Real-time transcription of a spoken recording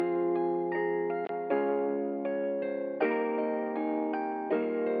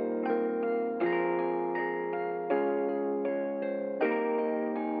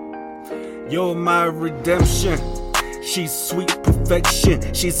You're my redemption. She's sweet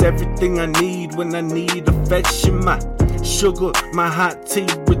perfection. She's everything I need when I need affection. My sugar, my hot tea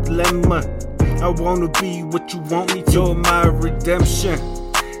with lemon. I wanna be what you want me to. You're my redemption.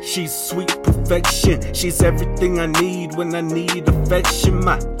 She's sweet perfection. She's everything I need when I need affection.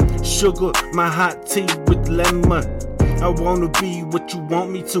 My sugar, my hot tea with lemon. I wanna be what you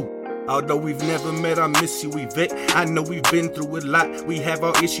want me to. Although we've never met, I miss you, Yvette. I know we've been through a lot. We have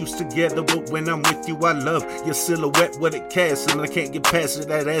our issues together, but when I'm with you, I love your silhouette, what it casts, and I can't get past it.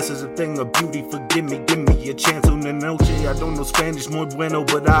 That ass is a thing of beauty. Forgive me, give me a chance. Una noche. I don't know Spanish, muy bueno,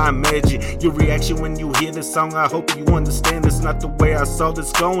 but I imagine your reaction when you hear this song. I hope you understand it's not the way I saw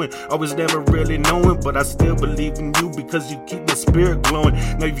this going. I was never really knowing, but I still believe in you because you keep my spirit glowing.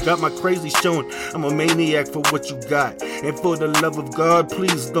 Now you got my crazy showing. I'm a maniac for what you got, and for the love of God,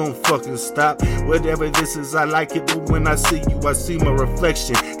 please don't fucking stop. Whatever this is, I like it, but when I see you, I see my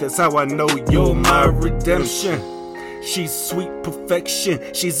reflection. That's how I know you're my redemption. She's sweet perfection.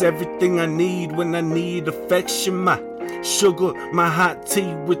 She's everything I need when I need affection. My sugar, my hot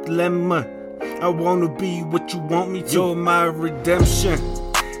tea with lemon. I wanna be what you want me to. You're my redemption.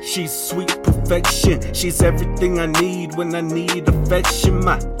 She's sweet perfection. She's everything I need when I need affection.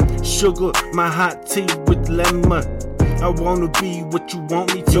 My sugar, my hot tea with lemon. I wanna be what you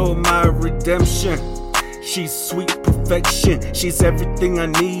want me to. You're my redemption. She's sweet perfection. She's everything I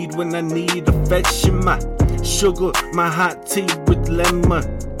need when I need affection. My sugar, my hot tea with lemon.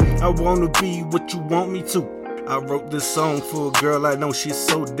 I wanna be what you want me to. I wrote this song for a girl I know, she's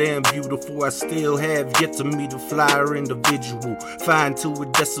so damn beautiful. I still have yet to meet a flyer individual. Fine to a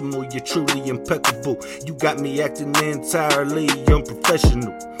decimal, you're truly impeccable. You got me acting entirely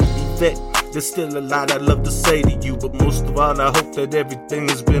unprofessional. Yvette, there's still a lot I'd love to say to you, but most of all, I hope that everything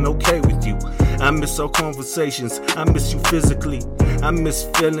has been okay with you. I miss our conversations, I miss you physically. I miss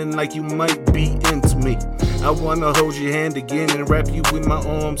feeling like you might be into me. I wanna hold your hand again and wrap you in my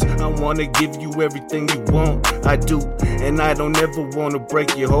arms. I wanna give you everything you want, I do. And I don't ever wanna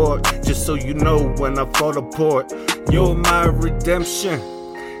break your heart, just so you know when I fall apart. You're my redemption.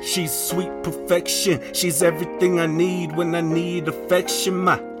 She's sweet perfection. She's everything I need when I need affection.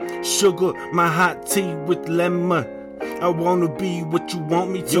 My sugar, my hot tea with lemon. I wanna be what you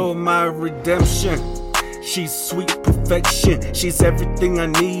want me to. You're my redemption. She's sweet perfection. She's everything I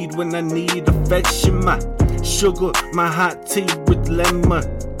need when I need affection. My sugar, my hot tea with lemon.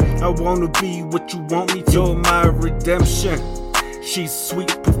 I wanna be what you want me to. You're my redemption. She's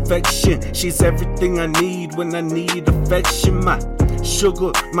sweet perfection. She's everything I need when I need affection. My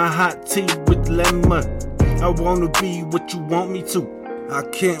sugar, my hot tea with lemon. I wanna be what you want me to. I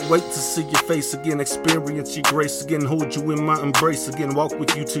can't wait to see your face again, experience your grace again, hold you in my embrace again, walk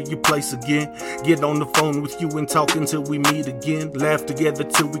with you to your place again, get on the phone with you and talk until we meet again, laugh together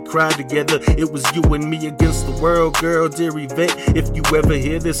till we cry together. It was you and me against the world, girl, dear Yvette. If you ever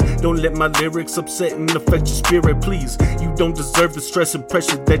hear this, don't let my lyrics upset and affect your spirit, please. You don't deserve the stress and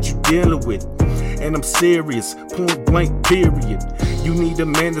pressure that you're dealing with. And I'm serious, point blank, period. You need a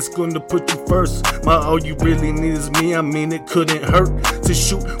man that's gonna put you first. All you really need is me. I mean, it couldn't hurt to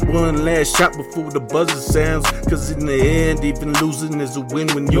shoot one last shot before the buzzer sounds. Cause in the end, even losing is a win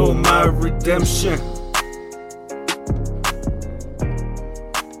when you're my redemption.